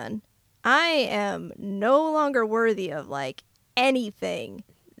a man. I am no longer worthy of like anything.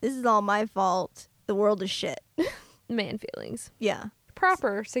 This is all my fault. The world is shit. Man feelings. Yeah.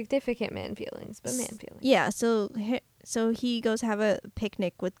 Proper, significant man feelings, but man feelings. Yeah, so he goes have a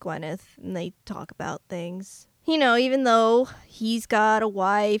picnic with Gwyneth, and they talk about things. You know, even though he's got a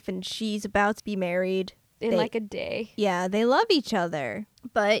wife and she's about to be married. In like a day. Yeah, they love each other.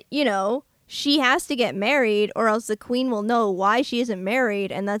 But, you know, she has to get married or else the queen will know why she isn't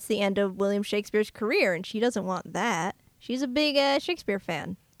married, and that's the end of William Shakespeare's career, and she doesn't want that. She's a big Shakespeare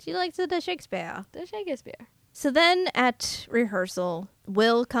fan. She likes the Shakespeare. The Shakespeare. So then at rehearsal,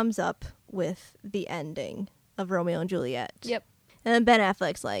 Will comes up with the ending of Romeo and Juliet. Yep. And then Ben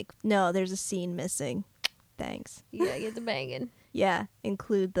Affleck's like, no, there's a scene missing. Thanks. You gotta get the banging. Yeah,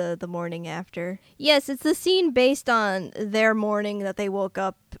 include the morning after. Yes, it's the scene based on their morning that they woke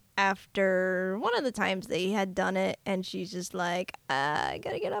up after one of the times they had done it, and she's just like, I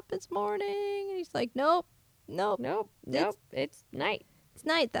gotta get up this morning. And he's like, nope. It's night. It's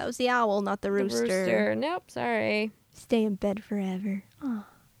night. That was the owl, not the rooster. The rooster. Nope, sorry. Stay in bed forever. Oh.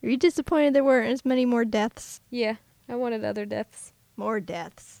 Are you disappointed there weren't as many more deaths? Yeah, I wanted other deaths. More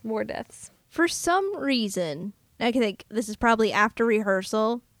deaths. More deaths. For some reason, I think this is probably after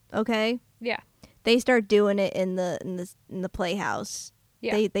rehearsal, okay? Yeah. They start doing it in the playhouse.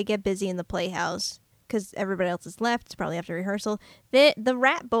 Yeah. They get busy in the playhouse because everybody else is left. It's probably after rehearsal. The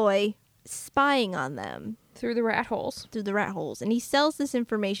rat boy spying on them Through the rat holes. through the rat holes, and he sells this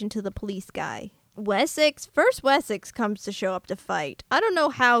information to the police guy. Wessex comes to show up to fight. I don't know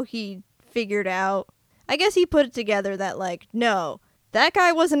how he figured out. I guess he put it together that like, no, that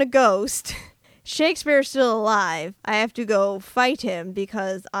guy wasn't a ghost. Shakespeare's still alive. I have to go fight him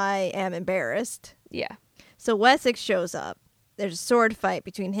because I am embarrassed. Yeah. So Wessex shows up. There's a sword fight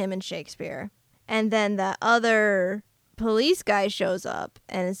between him and Shakespeare. And then that other police guy shows up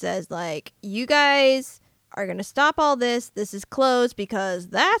and says, like, you guys are going to stop all this. This is closed because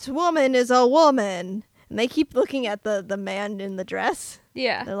that woman is a woman. And they keep looking at the man in the dress.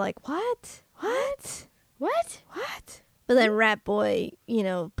 Yeah. They're like, what? What? What? What? But then Rat Boy,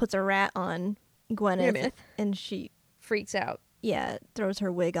 puts a rat on Gwyneth. And she freaks out. Yeah, throws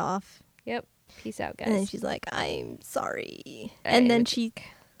her wig off. Yep. Peace out, guys. And then she's like, I'm sorry. And then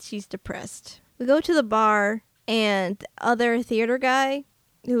she's depressed. We go to the bar, and the other theater guy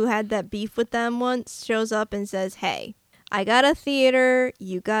who had that beef with them once shows up and says, hey, I got a theater,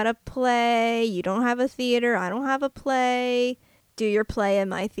 you got a play, you don't have a theater, I don't have a play. Do your play in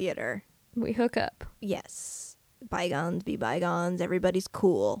my theater. We hook up. Yes. Bygones be bygones, everybody's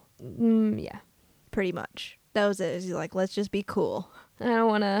cool. Yeah. Pretty much. That was it. He's like, let's just be cool.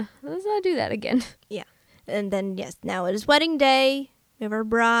 Let's not do that again. Yeah. And then, yes, now it is wedding day. We have our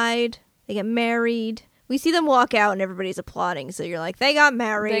bride. They get married. We see them walk out and everybody's applauding. So you're like, they got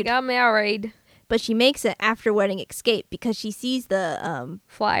married. They got married. But she makes an after wedding escape because she sees the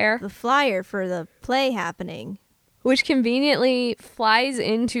flyer. The flyer for the play happening. Which conveniently flies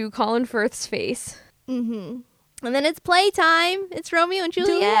into Colin Firth's face. Mm-hmm. And then it's playtime. It's Romeo and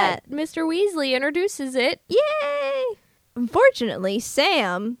Juliet. Mr. Weasley introduces it. Yay! Unfortunately,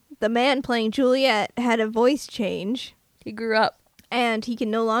 Sam, the man playing Juliet, had a voice change. He grew up. And he can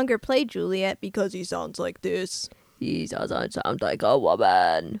no longer play Juliet because he sounds like this. He doesn't sound like a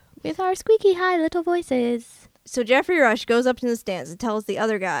woman. With our squeaky high little voices. So Jeffrey Rush goes up to the stands and tells the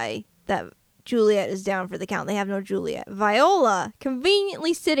other guy that Juliet is down for the count. They have no Juliet. Viola,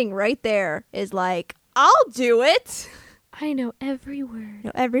 conveniently sitting right there, is like, I'll do it. I know every word.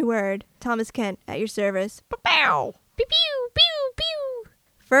 Know every word. Thomas Kent, at your service. Pow! Pew, pew, pew, pew.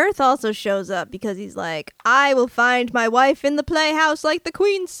 Firth also shows up because he's like, I will find my wife in the playhouse like the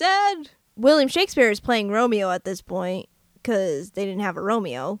Queen said. William Shakespeare is playing Romeo at this point because they didn't have a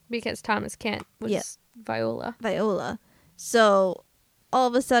Romeo. Because Thomas Kent was Viola. So all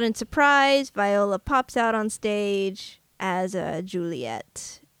of a sudden, surprise, Viola pops out on stage as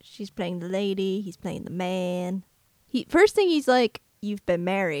Juliet. She's playing the lady. He's playing the man. First thing he's like, you've been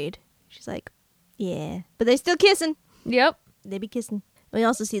married. She's like, yeah. But they're still kissing. Yep. They be kissing. We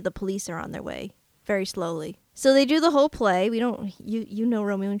also see the police are on their way very slowly. So they do the whole play. We don't, you know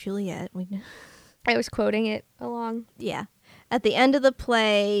Romeo and Juliet. We know. I was quoting it along. Yeah. At the end of the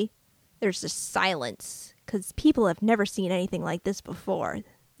play, there's just silence because people have never seen anything like this before.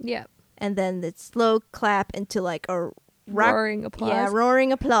 Yep. And then the slow clap into like a roaring applause. Yeah,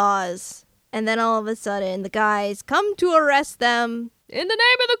 roaring applause. And then all of a sudden, the guys come to arrest them. In the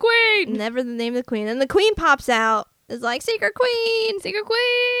name of the Queen! Never the name of the Queen. And the Queen pops out. It's like, Secret Queen! Secret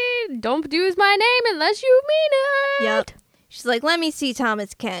Queen! Don't use my name unless you mean it! Yep. She's like, let me see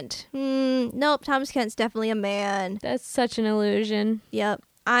Thomas Kent. Nope, Thomas Kent's definitely a man. That's such an illusion. Yep.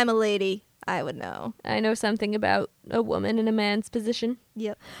 I'm a lady. I would know. I know something about a woman in a man's position.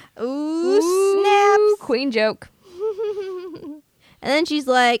 Yep. Ooh, snaps! Queen joke. And then she's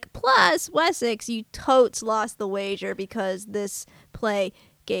like, plus, Wessex, you totes lost the wager because this play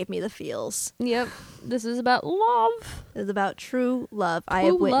gave me the feels. Yep. This is about love. It was about true love. I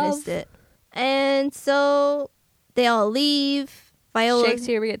have witnessed it. And so they all leave. Viola.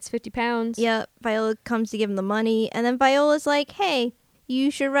 Shakespeare gets 50 pounds. Yep. Viola comes to give him the money. And then Viola's like, hey, you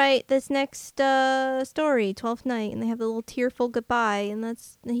should write this next story, 12th Night. And they have a little tearful goodbye. And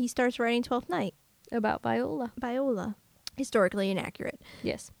he starts writing 12th Night. About Viola. Viola. Historically inaccurate.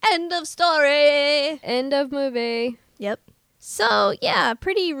 Yes. End of story. End of movie. Yep. So, yeah,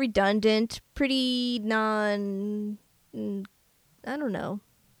 pretty redundant. Pretty I don't know.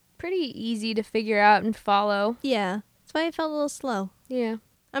 Pretty easy to figure out and follow. Yeah. That's why I felt a little slow. Yeah.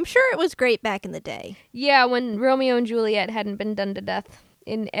 I'm sure it was great back in the day. Yeah, when Romeo and Juliet hadn't been done to death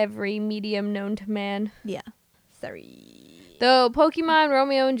in every medium known to man. Yeah. Sorry. Though Pokemon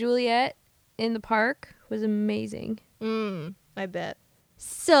Romeo and Juliet in the park was amazing. I bet.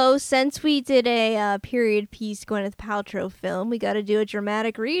 So, since we did a period piece Gwyneth Paltrow film, we got to do a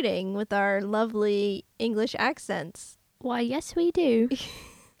dramatic reading with our lovely English accents. Why, yes, we do.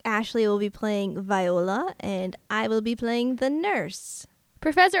 Ashley will be playing Viola, and I will be playing the nurse.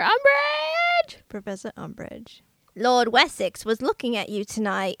 Professor Umbridge! Professor Umbridge. Lord Wessex was looking at you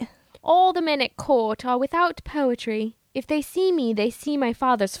tonight. All the men at court are without poetry. If they see me, they see my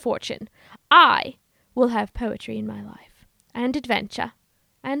father's fortune. I will have poetry in my life, and adventure,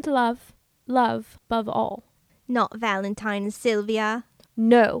 and love above all. Not Valentine and Sylvia.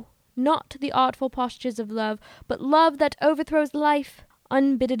 No, not the artful postures of love, but love that overthrows life,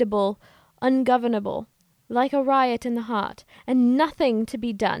 unbiddable, ungovernable, like a riot in the heart, and nothing to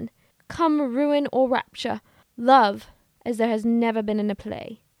be done, come ruin or rapture, love as there has never been in a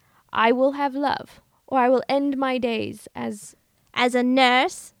play. I will have love, or I will end my days as a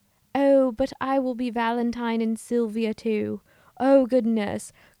nurse. Oh, but I will be Valentine and Sylvia too. Oh, good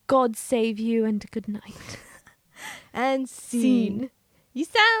nurse, God save you and good night. And scene. You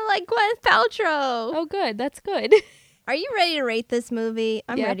sound like Gwyneth Paltrow. Oh, good. That's good. Are you ready to rate this movie?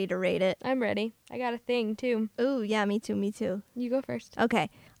 I'm Yeah. ready to rate it. I'm ready. I got a thing, too. Ooh, yeah, me too. You go first. Okay.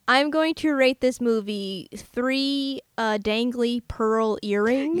 I'm going to rate this movie 3 dangly pearl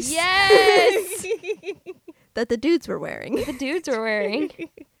earrings. Yes! That the dudes were wearing. The dudes were wearing.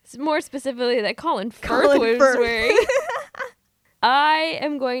 More specifically, that Colin Firth was wearing. I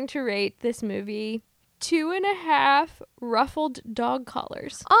am going to rate this movie 2.5 ruffled dog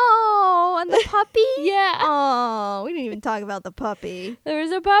collars. Oh, and the puppy? Yeah. Oh, we didn't even talk about the puppy. There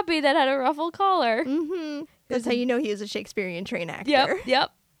was a puppy that had a ruffled collar. Mm-hmm. That's how you know he was a Shakespearean trained actor. Yep.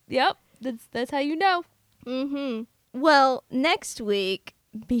 That's how you know. Mm-hmm. Well, next week,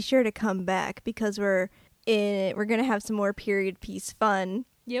 be sure to come back because we're gonna have some more period piece fun.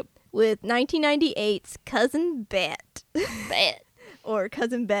 Yep. With 1998's Cousin Bet. Bet. Or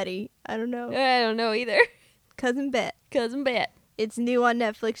Cousin Betty. I don't know. I don't know either. Cousin Bet. Cousin Bet. It's new on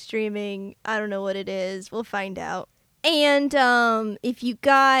Netflix streaming. I don't know what it is. We'll find out. And if you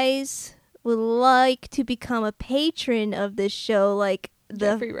guys would like to become a patron of this show, like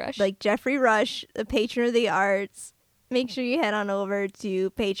Jeffrey Rush, the patron of the arts, make sure you head on over to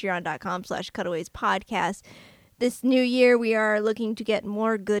patreon.com/cutawayspodcast. This new year, we are looking to get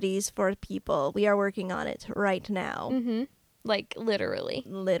more goodies for people. We are working on it right now. Mm-hmm. Like, literally.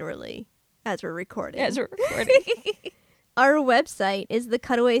 Literally. As we're recording. Our website is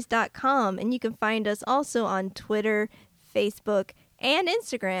thecutaways.com, and you can find us also on Twitter, Facebook, and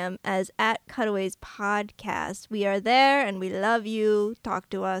Instagram as @CutawaysPodcast. We are there, and we love you. Talk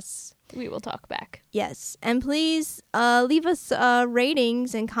to us. We will talk back. Yes. And please leave us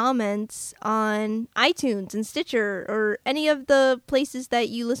ratings and comments on iTunes and Stitcher or any of the places that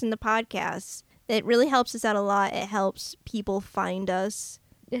you listen to podcasts. It really helps us out a lot. It helps people find us.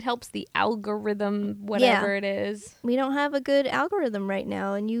 It helps the algorithm, whatever it is. We don't have a good algorithm right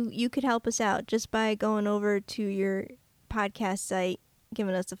now, and you could help us out just by going over to your podcast site,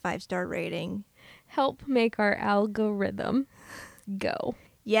 giving us a 5-star rating. Help make our algorithm go.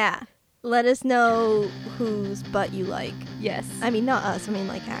 Yeah. Let us know whose butt you like. Yes. I mean, not us. I mean,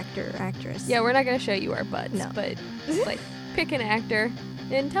 like actor, actress. Yeah, we're not going to show you our butts, No. but like pick an actor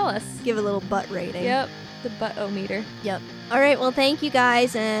and tell us. Give a little butt rating. Yep. The butt-o-meter. Yep. All right. Well, thank you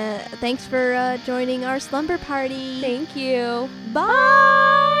guys. Thanks for joining our slumber party. Thank you.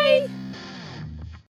 Bye.